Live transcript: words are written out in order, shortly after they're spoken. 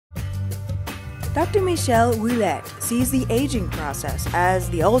Dr. Michel Ouellette sees the aging process as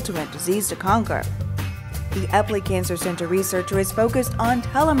the ultimate disease to conquer. The Epley Cancer Center researcher is focused on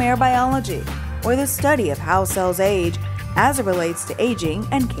telomere biology, or the study of how cells age as it relates to aging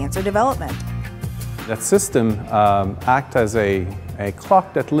and cancer development. That system acts as a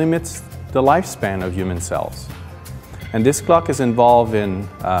clock that limits the lifespan of human cells. And this clock is involved in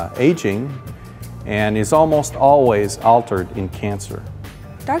aging and is almost always altered in cancer.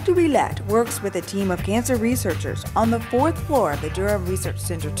 Dr. Ouellette works with a team of cancer researchers on the 4th floor of the Durham Research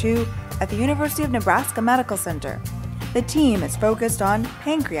Center 2 at the University of Nebraska Medical Center. The team is focused on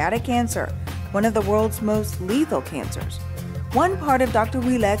pancreatic cancer, one of the world's most lethal cancers. One part of Dr.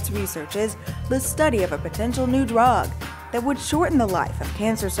 Ouellette's research is the study of a potential new drug that would shorten the life of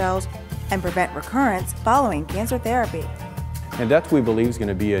cancer cells and prevent recurrence following cancer therapy. And that, we believe, is going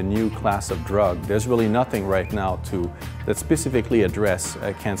to be a new class of drug. There's really nothing right now that specifically address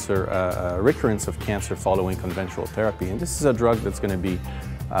recurrence of cancer following conventional therapy. And this is a drug that's going to be,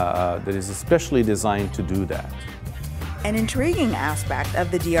 that is especially designed to do that. An intriguing aspect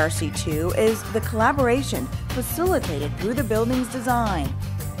of the DRC2 is the collaboration facilitated through the building's design.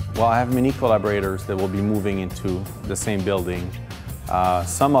 Well, I have many collaborators that will be moving into the same building,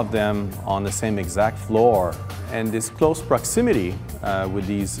 some of them on the same exact floor. And this close proximity with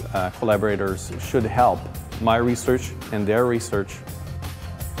these collaborators should help my research and their research.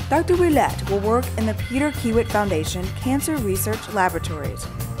 Dr. Ouellette will work in the Peter Kiewit Foundation Cancer Research Laboratories.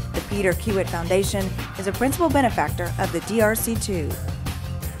 The Peter Kiewit Foundation is a principal benefactor of the DRC2.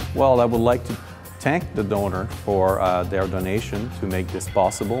 Well, I would like to thank the donor for their donation to make this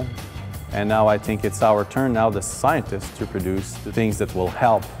possible. And now I think it's our turn now, the scientists, to produce the things that will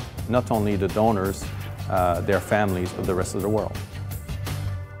help not only the donors, their families, but the rest of the world.